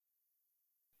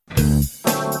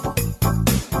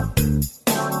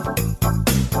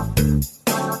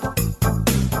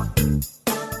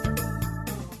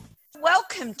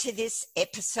to this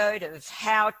episode of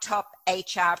How Top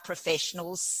HR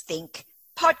Professionals Think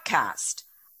podcast.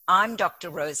 I'm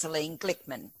Dr. Rosaline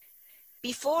Glickman.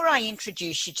 Before I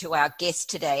introduce you to our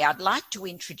guest today, I'd like to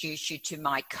introduce you to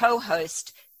my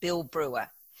co-host, Bill Brewer.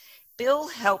 Bill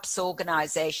helps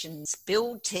organizations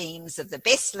build teams of the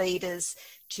best leaders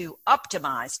to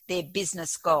optimize their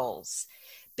business goals.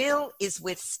 Bill is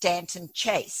with Stanton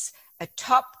Chase, a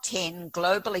top 10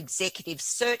 global executive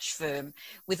search firm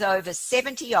with over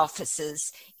 70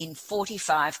 offices in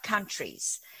 45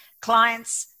 countries.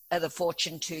 Clients are the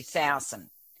Fortune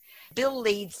 2000. Bill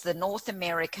leads the North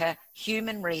America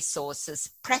Human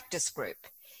Resources Practice Group.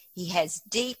 He has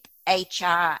deep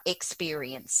HR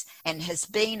experience and has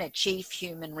been a Chief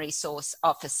Human Resource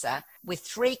Officer with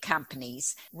 3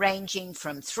 companies ranging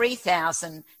from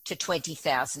 3,000 to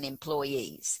 20,000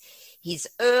 employees. His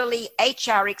early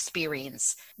HR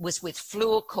experience was with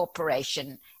Fluor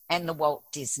Corporation and the Walt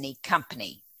Disney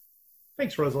Company.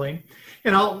 Thanks, Rosaline.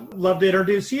 And I'll love to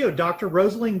introduce you. Dr.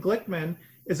 Rosaline Glickman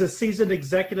is a seasoned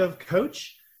executive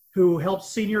coach who helps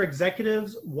senior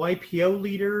executives, YPO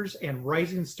leaders, and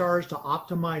rising stars to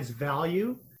optimize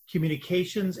value,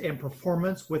 communications, and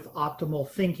performance with optimal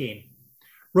thinking.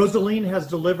 Rosaline has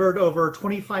delivered over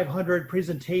 2,500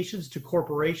 presentations to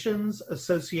corporations,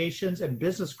 associations, and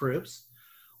business groups.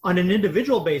 On an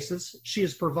individual basis, she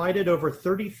has provided over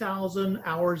 30,000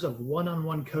 hours of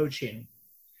one-on-one coaching.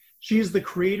 She is the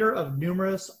creator of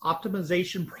numerous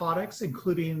optimization products,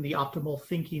 including the Optimal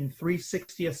Thinking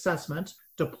 360 assessment,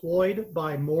 deployed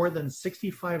by more than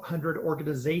 6,500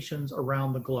 organizations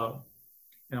around the globe.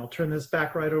 And I'll turn this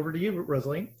back right over to you,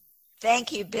 Rosaline.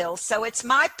 Thank you, Bill. So it's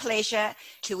my pleasure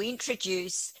to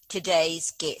introduce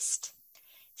today's guest.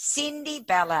 Cindy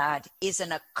Ballard is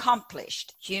an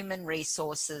accomplished human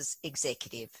resources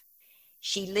executive.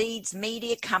 She leads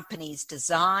media companies'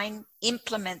 design,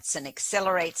 implements and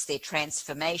accelerates their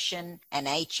transformation and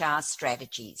HR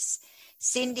strategies.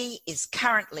 Cindy is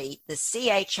currently the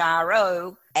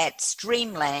CHRO at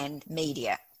Streamland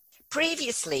Media.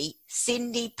 Previously,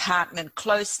 Cindy partnered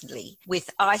closely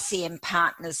with ICM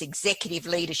Partners' executive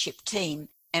leadership team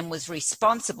and was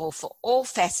responsible for all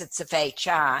facets of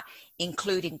HR,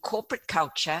 including corporate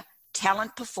culture,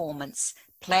 talent performance,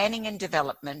 planning and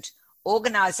development,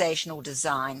 organizational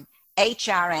design,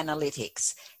 HR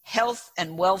analytics, health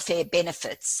and welfare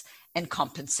benefits, and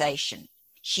compensation.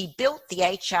 She built the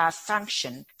HR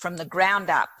function from the ground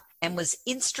up and was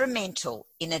instrumental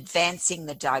in advancing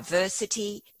the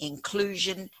diversity,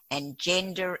 inclusion, and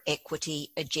gender equity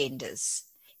agendas.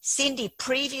 Cindy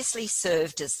previously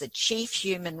served as the Chief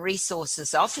Human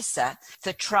Resources Officer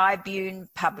for Tribune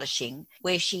Publishing,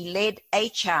 where she led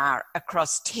HR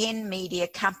across 10 media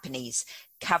companies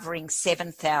covering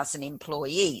 7,000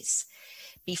 employees.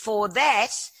 Before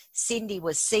that, Cindy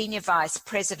was Senior Vice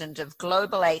President of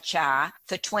Global HR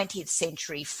for 20th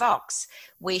Century Fox,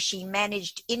 where she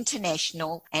managed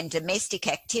international and domestic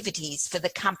activities for the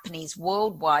company's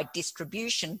worldwide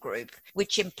distribution group,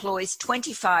 which employs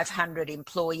 2,500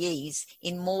 employees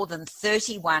in more than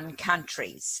 31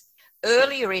 countries.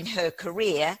 Earlier in her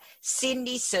career,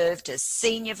 Cindy served as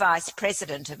Senior Vice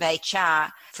President of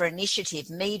HR for Initiative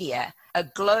Media, a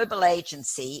global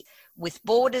agency with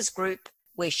Borders Group,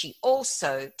 where she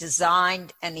also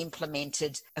designed and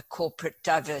implemented a corporate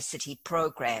diversity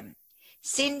program.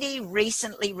 Cindy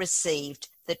recently received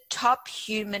the Top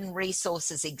Human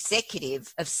Resources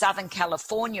Executive of Southern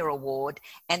California Award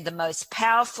and the Most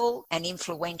Powerful and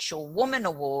Influential Woman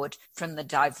Award from the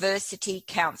Diversity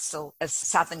Council of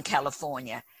Southern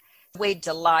California. We're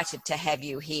delighted to have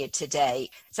you here today.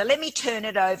 So let me turn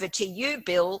it over to you,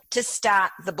 Bill, to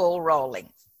start the ball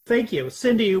rolling. Thank you.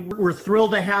 Cindy, we're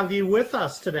thrilled to have you with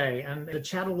us today and to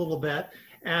chat a little bit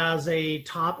as a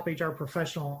top HR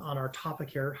professional on our topic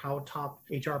here, how top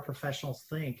HR professionals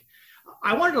think.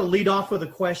 I wanted to lead off with a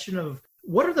question of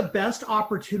what are the best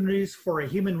opportunities for a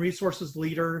human resources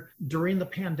leader during the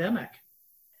pandemic?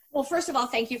 Well, first of all,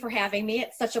 thank you for having me.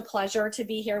 It's such a pleasure to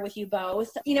be here with you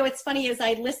both. You know, it's funny, as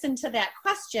I listened to that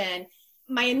question,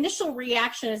 my initial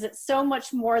reaction is it's so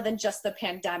much more than just the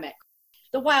pandemic.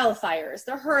 The wildfires,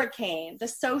 the hurricane, the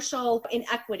social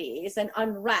inequities and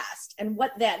unrest, and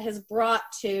what that has brought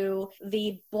to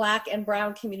the Black and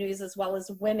Brown communities as well as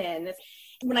women.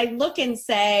 When I look and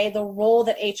say the role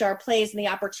that HR plays and the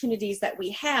opportunities that we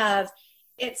have,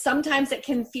 sometimes it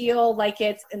can feel like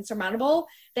it's insurmountable,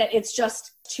 that it's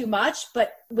just too much,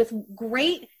 but with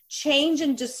great change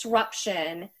and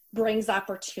disruption brings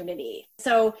opportunity.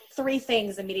 So 3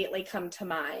 things immediately come to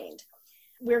mind.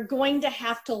 We're going to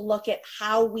have to look at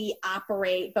how we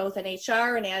operate both in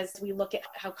HR and as we look at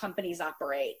how companies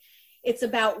operate. It's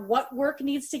about what work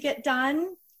needs to get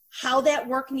done how that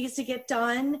work needs to get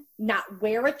done, not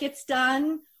where it gets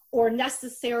done, or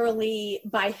necessarily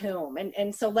by whom.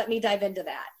 And so let me dive into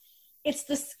that. It's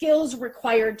the skills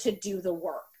required to do the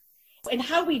work and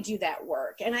how we do that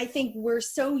work. And I think we're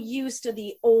so used to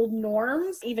the old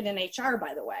norms, even in HR,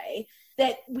 by the way,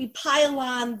 that we pile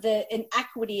on the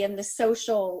inequity and the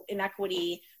social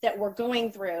inequity that we're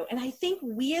going through. And I think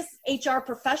we as HR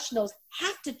professionals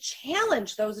have to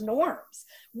challenge those norms.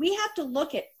 We have to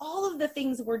look at all of the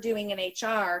things we're doing in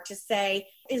HR to say,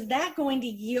 is that going to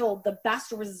yield the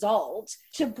best result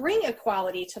to bring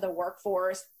equality to the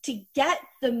workforce, to get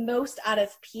the most out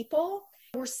of people?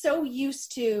 We're so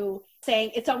used to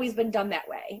saying it's always been done that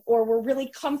way, or we're really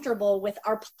comfortable with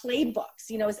our playbooks.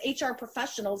 You know, as HR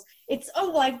professionals, it's, oh,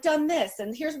 well, I've done this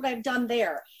and here's what I've done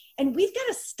there. And we've got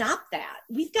to stop that.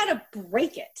 We've got to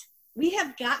break it. We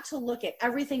have got to look at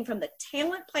everything from the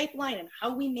talent pipeline and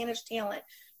how we manage talent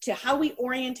to how we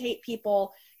orientate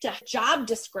people to job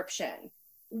description.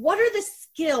 What are the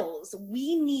skills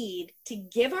we need to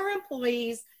give our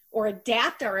employees or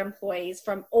adapt our employees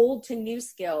from old to new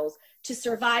skills to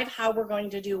survive how we're going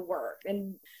to do work?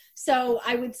 And so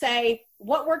I would say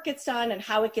what work gets done and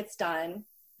how it gets done,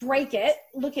 break it,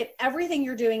 look at everything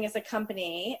you're doing as a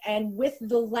company and with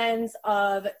the lens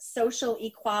of social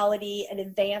equality and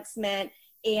advancement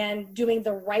and doing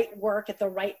the right work at the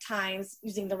right times,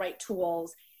 using the right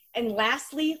tools. And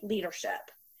lastly,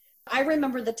 leadership. I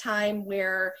remember the time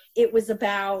where it was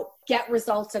about get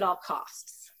results at all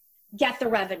costs, get the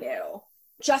revenue,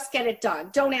 just get it done.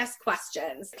 Don't ask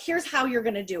questions. Here's how you're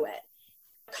going to do it.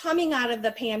 Coming out of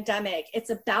the pandemic, it's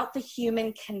about the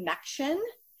human connection.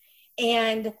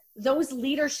 And those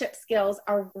leadership skills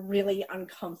are really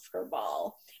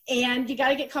uncomfortable. And you got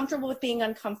to get comfortable with being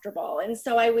uncomfortable. And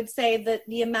so I would say that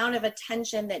the amount of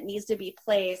attention that needs to be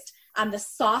placed on the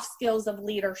soft skills of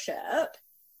leadership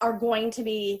are going to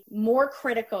be more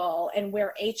critical, and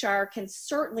where HR can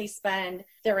certainly spend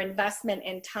their investment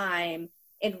and time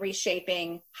in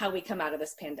reshaping how we come out of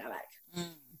this pandemic.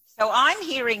 So I'm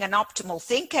hearing an optimal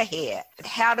thinker here.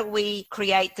 How do we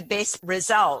create the best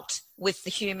result with the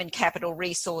human capital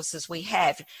resources we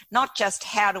have? Not just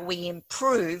how do we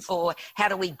improve or how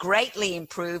do we greatly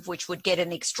improve, which would get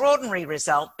an extraordinary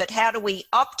result, but how do we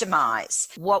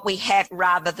optimize what we have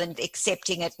rather than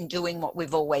accepting it and doing what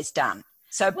we've always done?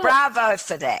 So bravo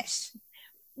for that.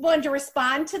 Well, and to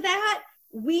respond to that,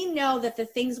 we know that the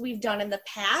things we've done in the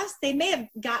past, they may have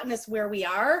gotten us where we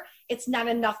are. It's not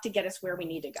enough to get us where we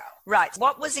need to go. Right.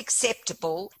 What was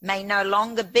acceptable may no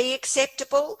longer be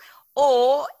acceptable,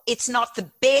 or it's not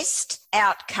the best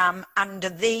outcome under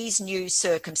these new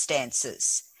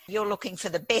circumstances. You're looking for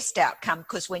the best outcome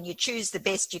because when you choose the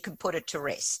best, you can put it to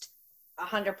rest.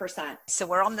 100%. So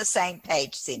we're on the same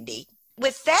page, Cindy.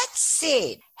 With that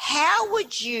said, how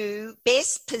would you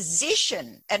best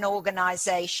position an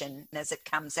organization as it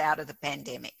comes out of the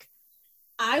pandemic?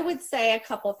 I would say a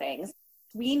couple things.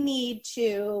 We need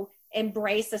to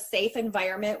embrace a safe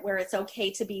environment where it's okay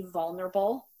to be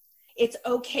vulnerable. It's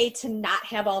okay to not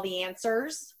have all the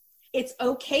answers. It's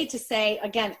okay to say,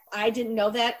 again, I didn't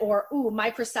know that, or, ooh, my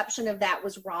perception of that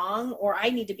was wrong, or I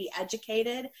need to be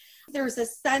educated. There's a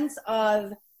sense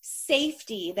of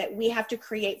safety that we have to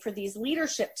create for these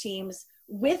leadership teams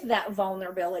with that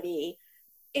vulnerability.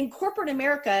 In corporate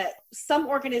America, some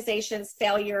organizations'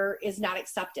 failure is not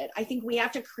accepted. I think we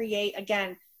have to create,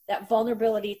 again, that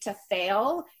vulnerability to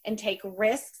fail and take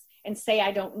risks and say,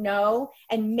 I don't know,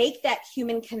 and make that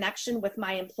human connection with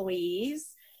my employees.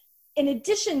 In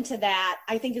addition to that,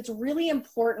 I think it's really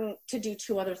important to do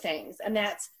two other things, and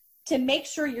that's to make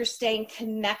sure you're staying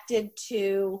connected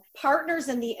to partners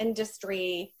in the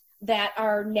industry that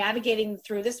are navigating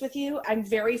through this with you. I'm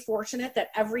very fortunate that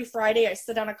every Friday I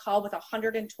sit on a call with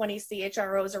 120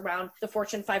 CHROs around the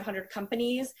Fortune 500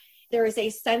 companies. There is a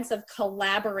sense of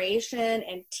collaboration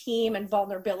and team and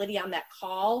vulnerability on that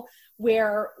call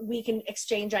where we can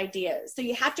exchange ideas. So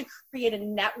you have to create a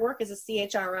network as a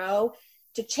CHRO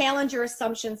to challenge your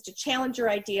assumptions, to challenge your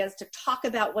ideas, to talk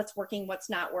about what's working, what's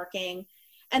not working.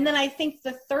 And then I think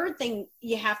the third thing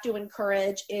you have to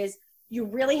encourage is you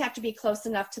really have to be close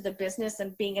enough to the business,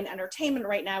 and being in entertainment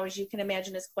right now, as you can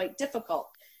imagine, is quite difficult.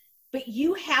 But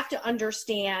you have to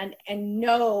understand and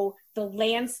know the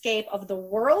landscape of the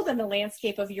world and the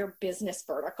landscape of your business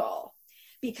vertical.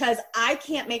 Because I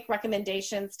can't make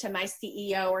recommendations to my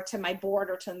CEO or to my board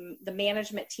or to the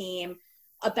management team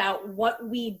about what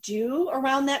we do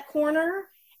around that corner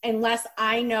unless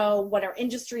I know what our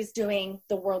industry is doing,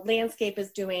 the world landscape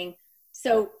is doing.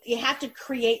 So you have to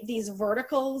create these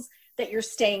verticals that you're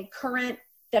staying current,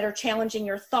 that are challenging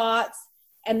your thoughts,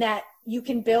 and that you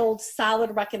can build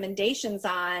solid recommendations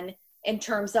on in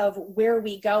terms of where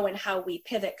we go and how we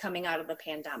pivot coming out of the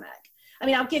pandemic. I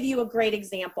mean, I'll give you a great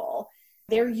example.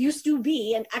 There used to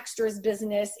be an extras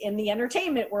business in the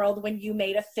entertainment world when you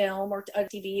made a film or a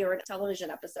TV or a television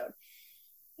episode.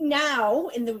 Now,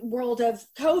 in the world of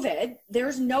COVID,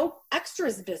 there's no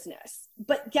extras business.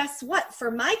 But guess what? For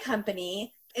my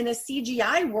company, in a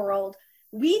CGI world,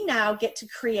 we now get to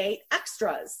create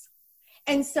extras.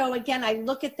 And so again, I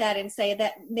look at that and say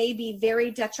that may be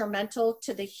very detrimental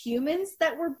to the humans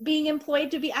that were being employed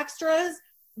to be extras,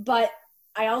 but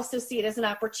I also see it as an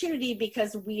opportunity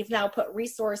because we've now put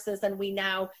resources and we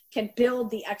now can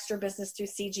build the extra business through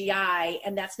CGI,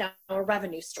 and that's now a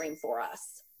revenue stream for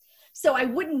us. So I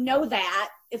wouldn't know that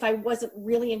if I wasn't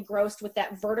really engrossed with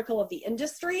that vertical of the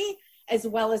industry, as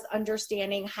well as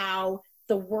understanding how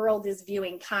the world is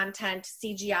viewing content,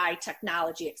 CGI,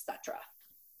 technology, etc.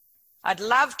 I'd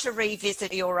love to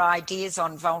revisit your ideas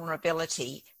on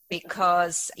vulnerability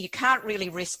because you can't really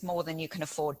risk more than you can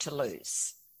afford to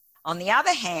lose. On the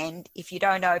other hand, if you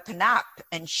don't open up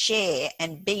and share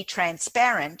and be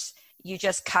transparent, you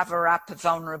just cover up a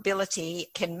vulnerability,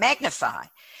 can magnify.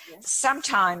 Yes.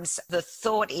 Sometimes the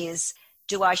thought is,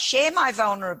 do I share my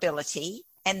vulnerability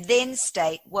and then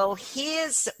state, well,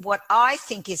 here's what I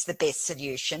think is the best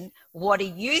solution. What do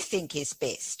you think is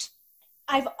best?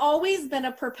 I've always been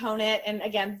a proponent, and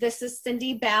again, this is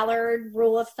Cindy Ballard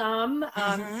rule of thumb,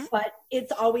 but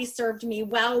it's always served me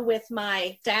well with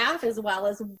my staff as well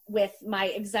as with my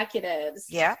executives.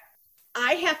 Yeah.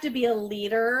 I have to be a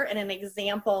leader and an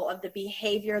example of the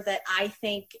behavior that I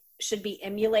think should be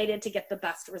emulated to get the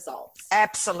best results.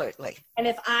 Absolutely. And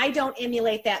if I don't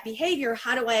emulate that behavior,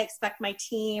 how do I expect my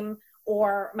team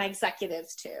or my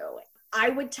executives to? I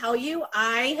would tell you,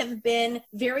 I have been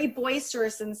very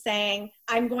boisterous in saying,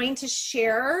 I'm going to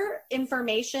share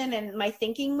information and my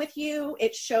thinking with you.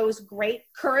 It shows great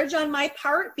courage on my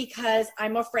part because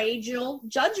I'm afraid you'll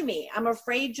judge me. I'm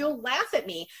afraid you'll laugh at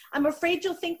me. I'm afraid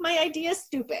you'll think my idea is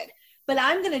stupid. But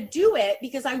I'm going to do it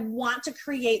because I want to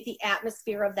create the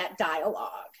atmosphere of that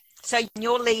dialogue. So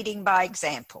you're leading by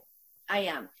example. I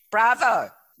am. Bravo.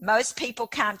 Most people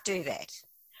can't do that.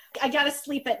 I got to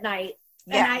sleep at night.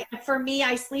 Yeah. And for me,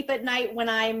 I sleep at night when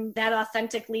I'm that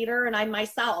authentic leader and I'm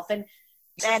myself. And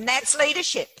that's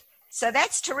leadership. So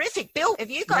that's terrific. Bill, have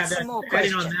you got some more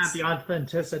questions? Adding on that, the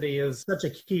authenticity is such a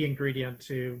key ingredient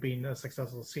to being a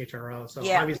successful CHRO. So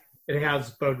obviously it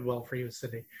has boded well for you,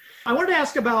 Cindy. I wanted to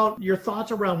ask about your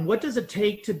thoughts around what does it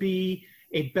take to be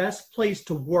a best place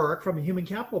to work from a human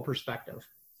capital perspective?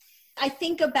 I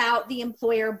think about the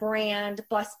employer brand,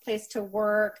 best place to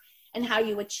work, and how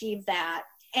you achieve that.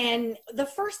 And the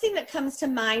first thing that comes to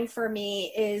mind for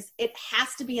me is it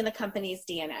has to be in the company's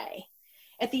DNA.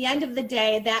 At the end of the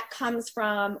day, that comes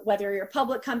from whether you're a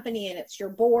public company and it's your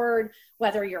board,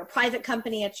 whether you're a private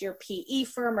company, it's your PE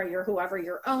firm or whoever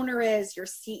your owner is, your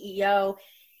CEO.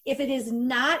 If it is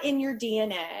not in your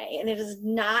DNA and it is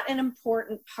not an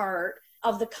important part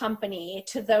of the company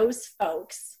to those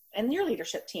folks and your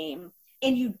leadership team,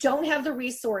 and you don't have the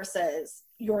resources,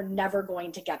 you're never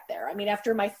going to get there. I mean,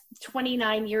 after my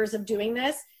 29 years of doing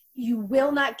this, you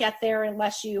will not get there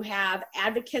unless you have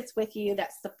advocates with you that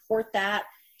support that.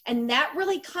 And that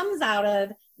really comes out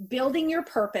of building your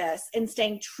purpose and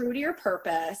staying true to your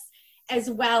purpose, as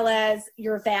well as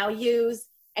your values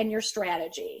and your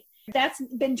strategy. That's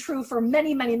been true for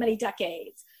many, many, many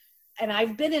decades. And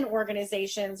I've been in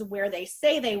organizations where they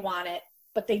say they want it,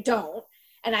 but they don't.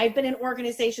 And I've been in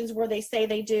organizations where they say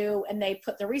they do and they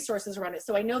put the resources around it.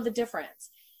 So I know the difference.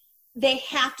 They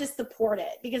have to support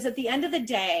it because at the end of the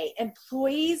day,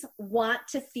 employees want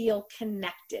to feel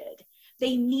connected.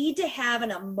 They need to have an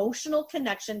emotional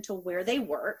connection to where they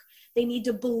work. They need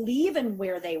to believe in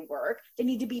where they work. They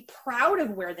need to be proud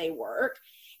of where they work.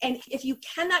 And if you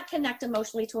cannot connect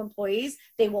emotionally to employees,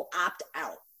 they will opt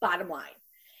out, bottom line.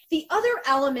 The other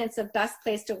elements of best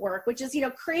place to work, which is,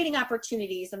 creating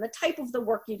opportunities and the type of the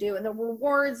work you do and the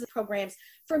rewards programs,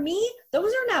 for me,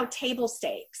 those are now table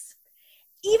stakes.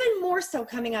 Even more so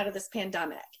coming out of this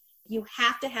pandemic. You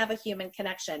have to have a human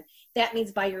connection. That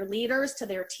means by your leaders to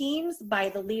their teams, by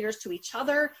the leaders to each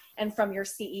other, and from your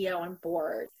CEO and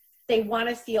board. They want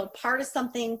to feel part of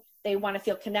something, they want to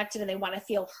feel connected, and they want to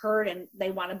feel heard, and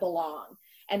they want to belong.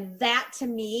 And that, to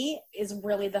me, is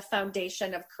really the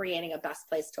foundation of creating a best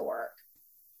place to work.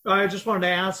 I just wanted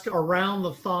to ask around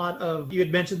the thought of, you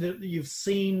had mentioned that you've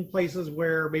seen places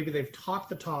where maybe they've talked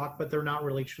the talk, but they're not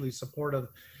really truly supportive.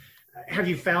 Have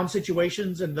you found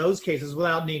situations in those cases,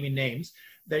 without naming names,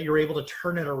 that you're able to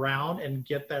turn it around and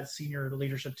get that senior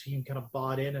leadership team kind of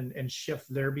bought in and shift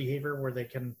their behavior where they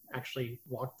can actually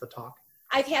walk the talk?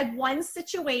 I've had one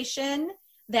situation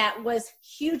that was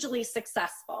hugely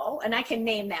successful. And I can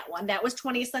name that one. That was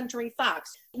 20th Century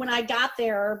Fox. When I got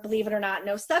there, believe it or not,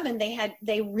 in '07,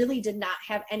 they really did not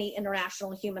have any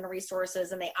international human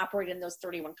resources, and they operated in those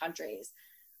 31 countries.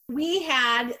 We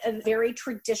had a very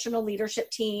traditional leadership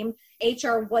team.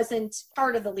 HR wasn't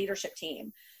part of the leadership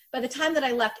team. By the time that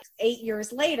I left 8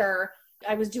 years later,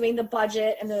 I was doing the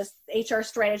budget and the HR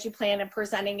strategy plan and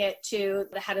presenting it to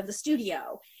the head of the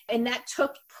studio. And that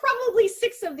took probably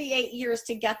 6 of the 8 years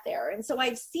to get there. And so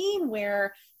I've seen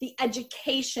where the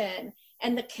education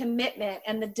and the commitment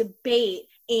and the debate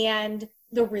and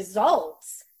the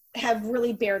results have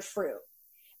really bared fruit.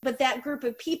 But that group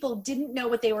of people didn't know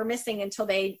what they were missing until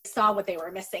they saw what they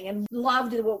were missing and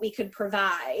loved what we could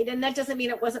provide. And that doesn't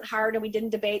mean it wasn't hard and we didn't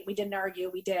debate, we didn't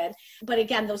argue, we did. But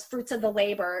again, those fruits of the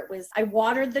labor, I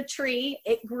watered the tree,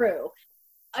 it grew.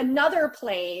 Another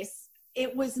place,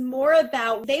 it was more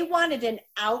about, they wanted an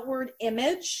outward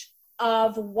image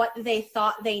of what they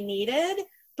thought they needed.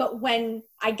 But when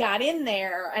I got in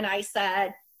there and I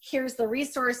said, here's the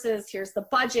resources, here's the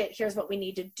budget, here's what we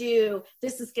need to do.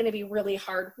 This is going to be really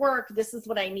hard work. This is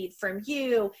what I need from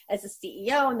you as a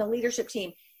CEO and the leadership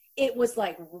team. It was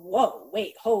like, whoa,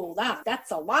 wait, hold on. That's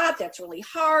a lot. That's really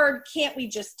hard. Can't we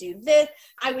just do this?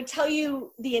 I would tell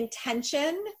you the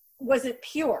intention wasn't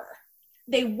pure.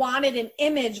 They wanted an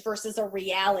image versus a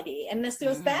reality. And this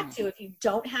goes back to, if you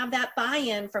don't have that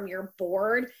buy-in from your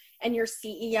board and your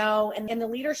CEO and the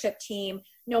leadership team,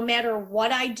 no matter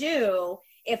what I do,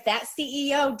 if that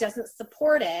CEO doesn't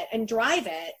support it and drive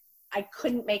it, I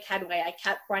couldn't make headway. I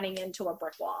kept running into a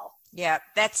brick wall. Yeah,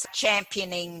 that's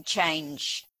championing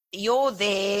change. You're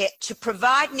there to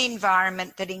provide an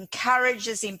environment that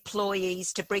encourages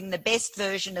employees to bring the best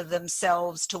version of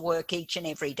themselves to work each and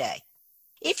every day.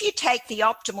 If you take the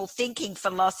optimal thinking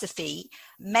philosophy,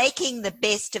 making the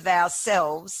best of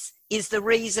ourselves is the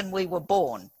reason we were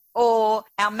born, or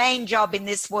our main job in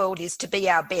this world is to be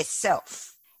our best self.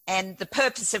 And the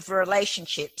purpose of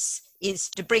relationships is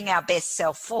to bring our best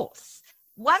self forth.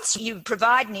 Once you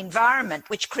provide an environment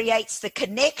which creates the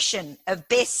connection of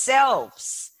best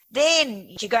selves,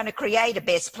 then you're going to create a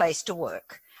best place to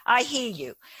work. I hear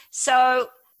you. So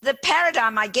the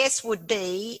paradigm, I guess, would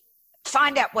be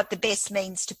find out what the best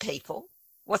means to people,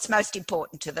 what's most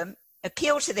important to them,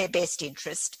 appeal to their best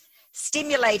interest,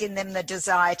 stimulate in them the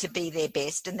desire to be their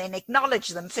best, and then acknowledge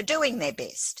them for doing their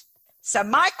best. So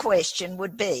my question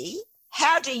would be,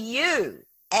 how do you,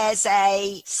 as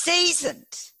a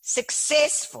seasoned,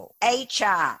 successful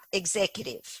HR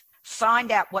executive,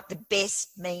 find out what the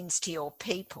best means to your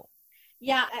people?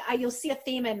 Yeah, you'll see a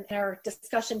theme in our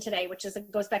discussion today, which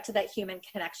goes back to that human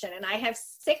connection. And I have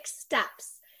 6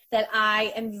 steps that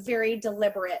I am very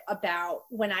deliberate about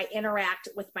when I interact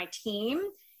with my team,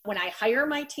 when I hire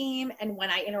my team, and when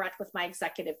I interact with my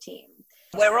executive team.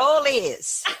 We're all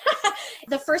ears.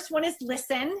 The first one is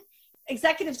listen.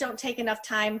 Executives don't take enough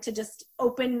time to just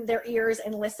open their ears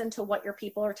and listen to what your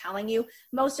people are telling you.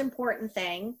 Most important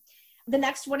thing. The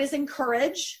next one is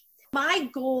encourage. My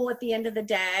goal at the end of the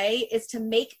day is to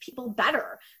make people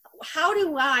better. How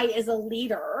do I, as a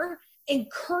leader,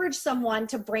 encourage someone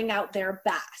to bring out their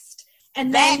best?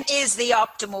 And then, that is the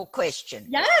optimal question.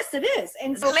 Yes, it is.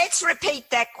 And so let's repeat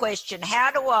that question.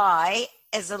 How do I,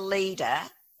 as a leader,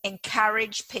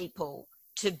 encourage people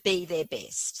to be their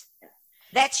best?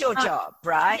 That's your job,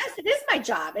 right? Yes, it is my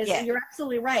job. Yeah. You're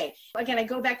absolutely right. Again, I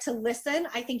go back to listen.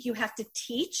 I think you have to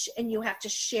teach and you have to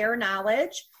share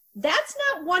knowledge. That's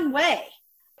not one way.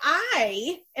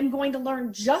 I am going to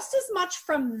learn just as much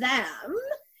from them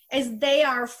as they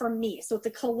are from me. So it's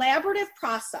a collaborative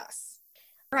process.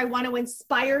 I want to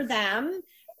inspire them.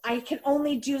 I can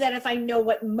only do that if I know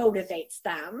what motivates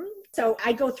them. So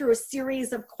I go through a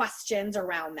series of questions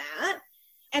around that.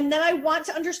 And then I want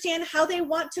to understand how they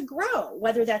want to grow,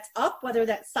 whether that's up, whether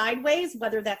that's sideways,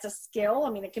 whether that's a skill. I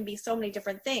mean, it can be so many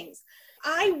different things.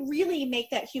 I really make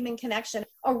that human connection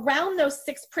around those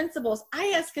 6 principles.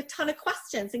 I ask a ton of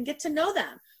questions and get to know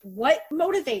them. What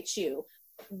motivates you?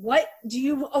 What do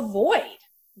you avoid?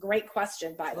 Great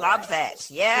question, by the way. Love that.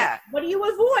 Yeah. What do you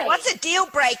avoid? What's a deal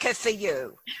breaker for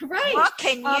you? Right. What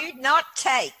can you not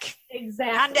take?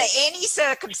 Exactly. Under any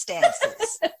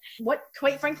circumstances? What,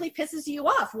 quite frankly, pisses you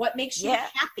off? What makes you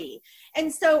happy?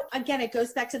 And so, again, it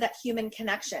goes back to that human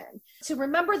connection. To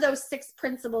remember those 6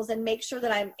 principles and make sure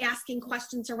that I'm asking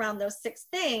questions around those 6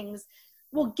 things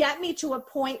will get me to a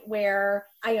point where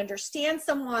I understand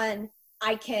someone,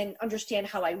 I can understand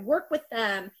how I work with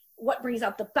them, what brings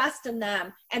out the best in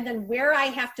them, and then where I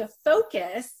have to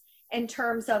focus in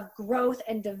terms of growth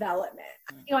and development.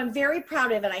 You know, I'm very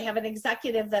proud of it. I have an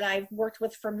executive that I've worked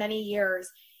with for many years,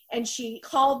 And she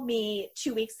called me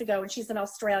 2 weeks ago, and she's in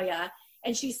Australia.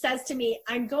 And she says to me,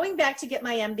 I'm going back to get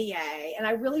my MBA, and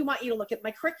I really want you to look at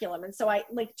my curriculum. And so it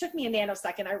took me a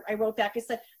nanosecond. I wrote back, I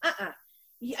said,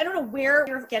 I don't know where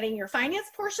you're getting your finance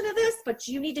portion of this, but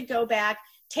you need to go back,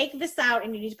 take this out,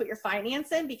 and you need to put your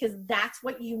finance in, because that's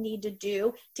what you need to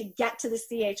do to get to the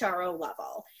CHRO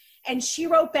level. And she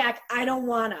wrote back, I don't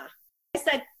wanna. I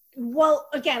said, well,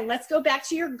 again, let's go back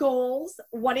to your goals.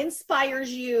 What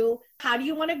inspires you? How do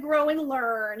you want to grow and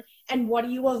learn? And what do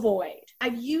you avoid?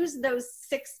 I've used those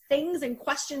 6 things and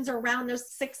questions around those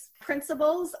 6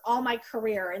 principles all my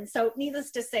career. And so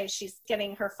needless to say, she's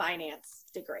getting her finance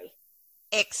degree.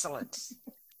 Excellent.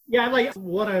 Yeah, I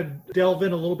want to delve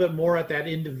in a little bit more at that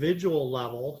individual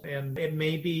level. And it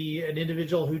may be an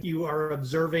individual who you are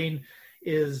observing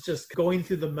is just going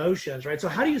through the motions, right? So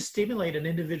how do you stimulate an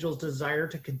individual's desire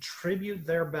to contribute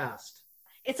their best?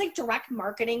 It's like direct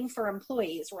marketing for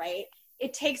employees, right?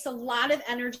 It takes a lot of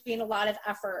energy and a lot of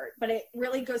effort, but it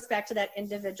really goes back to that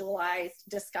individualized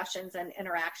discussions and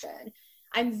interaction.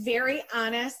 I'm very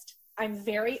honest. I'm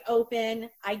very open.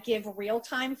 I give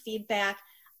real-time feedback.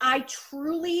 I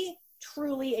truly,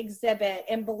 truly exhibit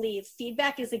and believe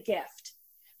feedback is a gift,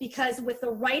 because with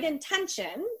the right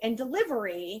intention and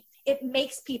delivery, it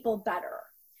makes people better.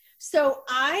 So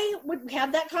I would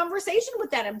have that conversation with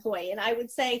that employee, and I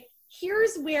would say,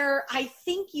 here's where I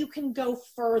think you can go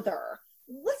further.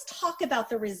 Let's talk about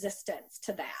the resistance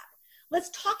to that. Let's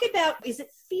talk about, is it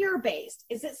fear-based?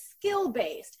 Is it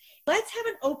skill-based? Let's have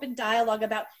an open dialogue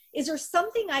about, is there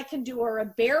something I can do or a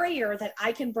barrier that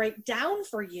I can break down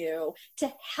for you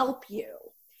to help you?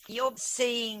 You're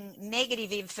seeing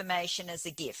negative information as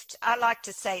a gift. I like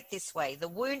to say it this way: the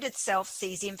wounded self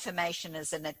sees information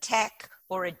as an attack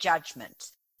or a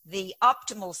judgment. The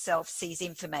optimal self sees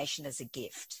information as a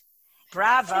gift.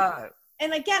 Bravo.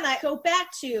 And again, I go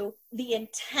back to the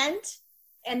intent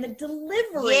and the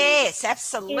delivery. Yes,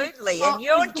 absolutely. And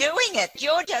you're doing it.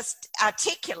 You're just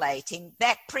articulating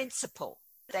that principle.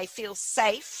 They feel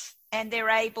safe, and they're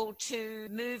able to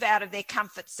move out of their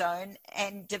comfort zone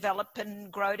and develop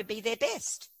and grow to be their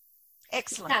best.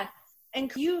 Excellent. Yeah.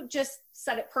 And you just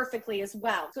said it perfectly as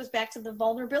well. It goes back to the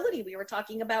vulnerability we were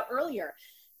talking about earlier.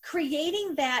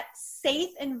 Creating that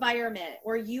safe environment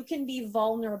where you can be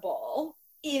vulnerable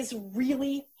is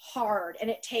really hard, and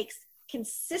it takes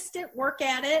consistent work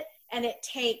at it, and it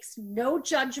takes no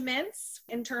judgments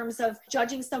in terms of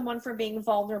judging someone for being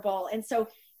vulnerable. And so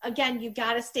again, you've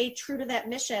got to stay true to that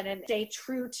mission and stay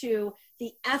true to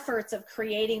the efforts of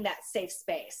creating that safe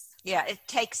space. Yeah, it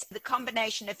takes the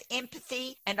combination of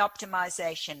empathy and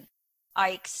optimization. I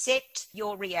accept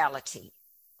your reality.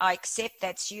 I accept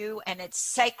that's you, and it's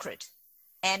sacred.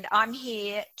 And I'm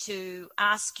here to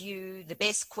ask you the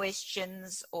best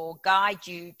questions or guide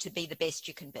you to be the best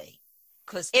you can be,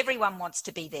 because everyone wants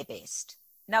to be their best.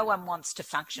 No one wants to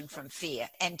function from fear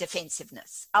and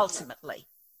defensiveness, ultimately.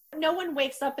 No one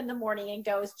wakes up in the morning and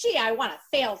goes, gee, I want to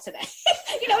fail today.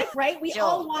 Right? We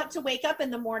all want to wake up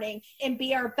in the morning and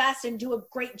be our best and do a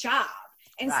great job.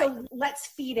 And so let's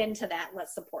feed into that.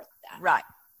 Let's support that. Right.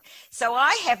 So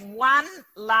I have one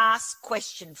last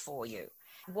question for you.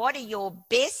 What are your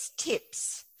best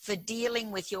tips for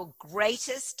dealing with your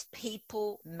greatest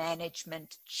people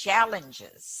management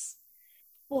challenges?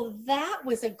 Well, that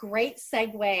was a great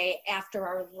segue after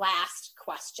our last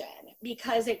question,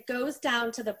 because it goes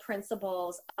down to the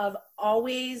principles of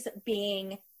always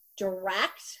being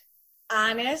direct,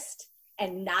 honest,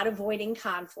 and not avoiding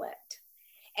conflict.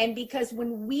 And because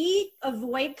when we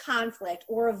avoid conflict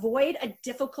or avoid a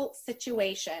difficult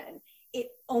situation, it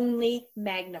only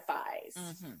magnifies.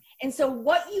 Mm-hmm. And so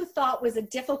what you thought was a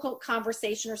difficult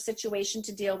conversation or situation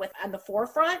to deal with on the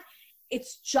forefront,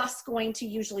 it's just going to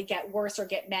usually get worse or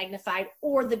get magnified,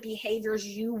 or the behaviors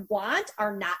you want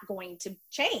are not going to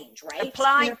change, right?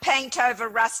 Applying paint over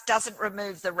rust doesn't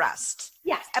remove the rust.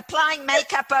 Yes. Applying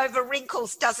makeup over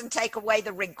wrinkles doesn't take away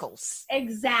the wrinkles.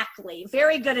 Exactly.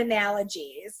 Very good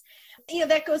analogies.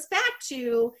 That goes back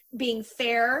to being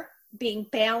fair, being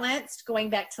balanced, going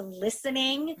back to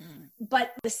listening.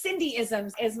 But the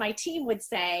Cindy-isms, as my team would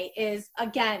say, is,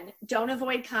 again, don't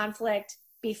avoid conflict,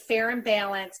 be fair and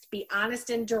balanced, be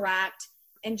honest and direct,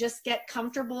 and just get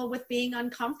comfortable with being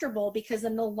uncomfortable, because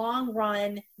in the long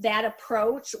run, that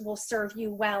approach will serve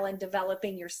you well in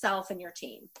developing yourself and your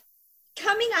team.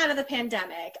 Coming out of the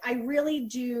pandemic, I really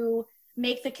do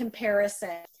make the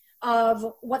comparison of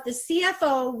what the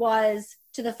CFO was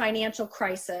to the financial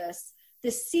crisis, the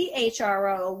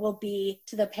CHRO will be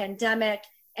to the pandemic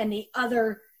and the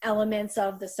other elements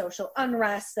of the social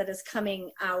unrest that is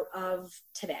coming out of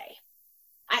today.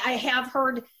 I have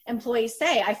heard employees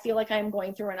say, I feel like I'm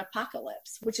going through an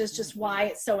apocalypse, which is just why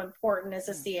it's so important as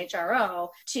a CHRO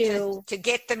to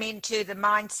get them into the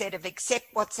mindset of accept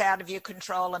what's out of your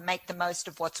control and make the most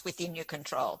of what's within your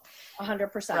control.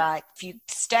 100%. Right. If you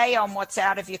stay on what's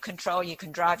out of your control, you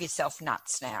can drive yourself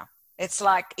nuts now. It's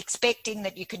like expecting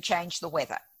that you can change the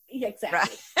weather.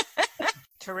 Exactly. Right.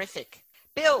 Terrific.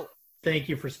 Bill. Thank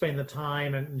you for spending the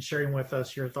time and sharing with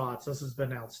us your thoughts. This has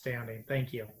been outstanding.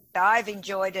 Thank you. I've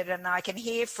enjoyed it, and I can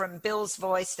hear from Bill's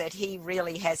voice that he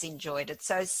really has enjoyed it.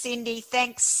 So, Cindy,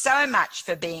 thanks so much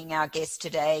for being our guest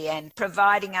today and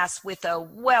providing us with a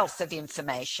wealth of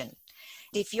information.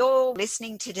 If you're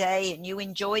listening today and you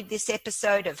enjoyed this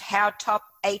episode of How Top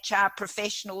HR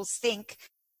Professionals Think,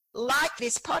 like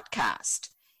this podcast,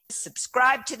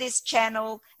 subscribe to this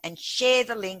channel and share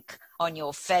the link on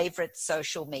your favorite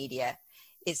social media.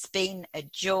 It's been a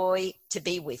joy to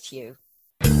be with you.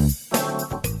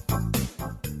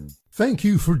 Thank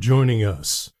you for joining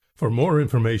us. For more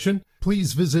information,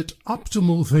 please visit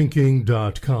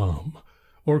optimalthinking.com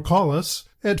or call us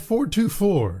at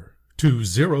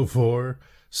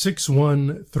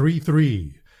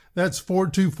 424-204-6133. That's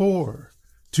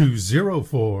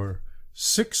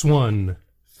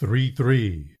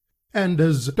 424-204-6133. And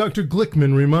as Dr.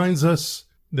 Glickman reminds us,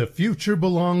 the future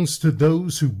belongs to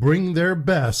those who bring their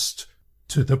best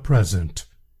to the present.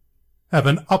 Have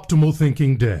an optimal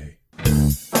thinking day.